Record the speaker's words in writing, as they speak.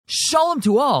Shalom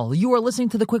to all. You are listening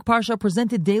to the Quick Parsha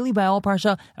presented daily by All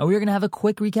Parsha, and we are going to have a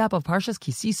quick recap of Parshas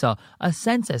Sisa. A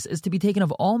census is to be taken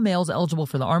of all males eligible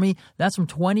for the army. That's from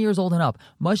 20 years old and up.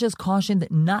 Moshe is cautioned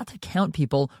not to count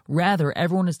people. Rather,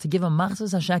 everyone is to give a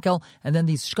machzas hashekel, and then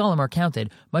these shkalim are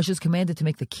counted. Moshe is commanded to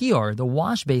make the kior, the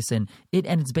wash basin. It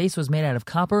and its base was made out of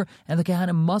copper, and the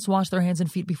Kehanim must wash their hands and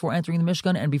feet before entering the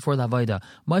Mishkan and before the Avodah.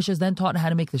 Moshe is then taught how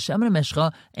to make the Shemen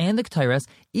HaMeshcha and the Ketores.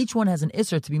 Each one has an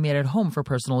isser to be made at home for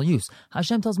personal use.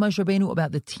 Hashem tells Moshe Rabbeinu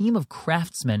about the team of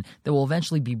craftsmen that will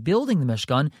eventually be building the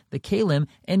Mishkan, the Kalim,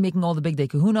 and making all the big day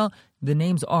kahuna. The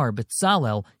names are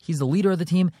Betzalel, he's the leader of the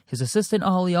team, his assistant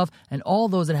Aholiav, and all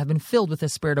those that have been filled with the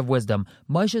spirit of wisdom.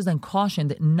 Moshe is then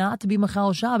cautioned not to be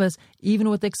Machal Shabbos, even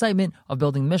with the excitement of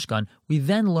building the Mishkan. We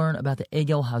then learn about the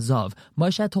Egel Hazav.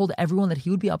 Moshe had told everyone that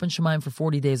he would be up in Shemayim for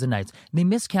 40 days and nights. They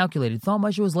miscalculated, thought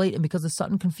Moshe was late, and because the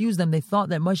Satan confused them, they thought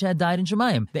that Moshe had died in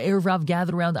Shemayim. The Erev Rav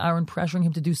gathered around Aaron, pressuring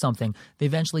him to do something. They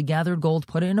eventually gathered gold,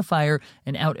 put it in a fire,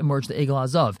 and out emerged the Egel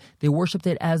Hazav. They worshipped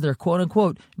it as their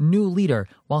quote-unquote new leader.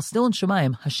 While still in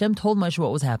Shemayim, Hashem told Moshe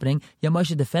what was happening, yet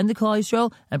Moshe defended Klal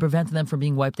Yisrael and prevented them from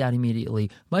being wiped out immediately.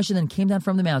 Moshe then came down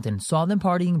from the mountain, saw them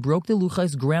partying, broke the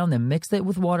luchos, ground them, mixed it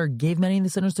with water, gave many of the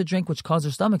sinners to drink, which caused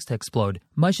their stomachs to explode.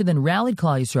 Moshe then rallied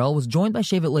Klal Yisrael, was joined by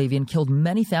Shevet Levi, and killed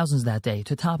many thousands that day.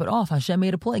 To top it off, Hashem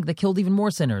made a plague that killed even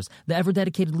more sinners. The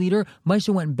ever-dedicated leader,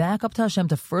 Moshe, went back up to Hashem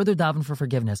to further daven for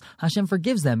forgiveness. Hashem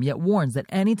forgives them, yet warns that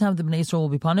any time the Bnei Yisrael will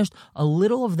be punished, a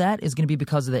little of that is going to be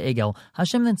because of the Egel.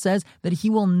 Hashem then says that he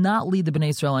will not lead the Bnei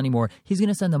Yisrael anymore. He's going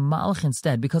to send a Malach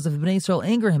instead, because if the Bnei Yisrael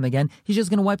anger him again, he's just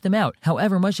going to wipe them out.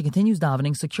 However, Moshe continues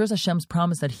davening, secures Hashem's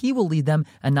promise that he will lead them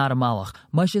and not a Malach.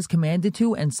 Moshe is commanded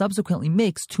to and subsequently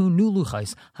makes 2 new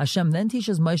luchos. Hashem then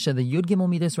teaches Moshe the Yud Gimel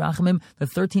Midas Rachamim, the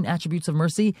 13 attributes of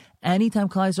mercy. Anytime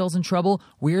Klal Yisrael is in trouble,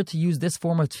 we are to use this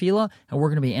form of tefillah, and we're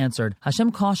going to be answered.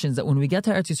 Hashem cautions that when we get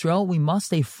to Eretz Yisrael, we must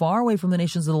stay far away from the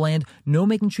nations of the land, no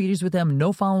making treaties with them,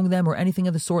 no following them, or anything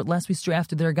of the sort, lest we stray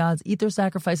after their gods, eat their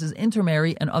sacrifices,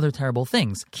 intermarry, and other terrible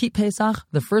things. Keep Pesach,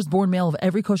 the firstborn male of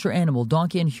every kosher animal,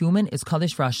 donkey and human, is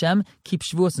Kaddish for Hashem. Keep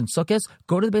Shavuos and Sukkos.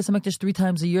 Go to the Beis HaMikdash 3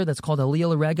 times a year, that's called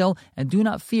Aliyah L'Regel, and do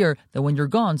not fear that when you're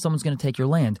gone, someone's going to take your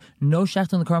land. No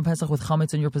shechting the Korban Pesach with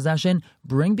chametz in your possession.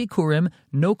 Bring bikurim.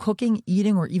 No cooking,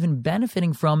 eating, or even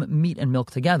benefiting from meat and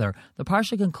milk together. The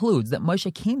Parsha concludes that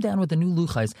Moshe came down with the new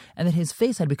luchos and that his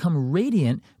face had become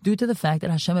radiant due to the fact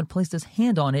that Hashem had placed his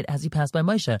hand on it as he passed by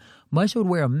Moshe. Moshe would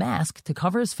wear a mask to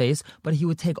cover his face, but he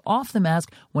would take off the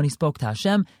mask when he spoke to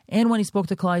Hashem and when he spoke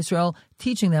to Klal Yisrael,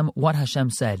 teaching them what Hashem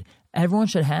said. Everyone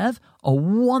should have a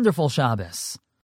wonderful Shabbos.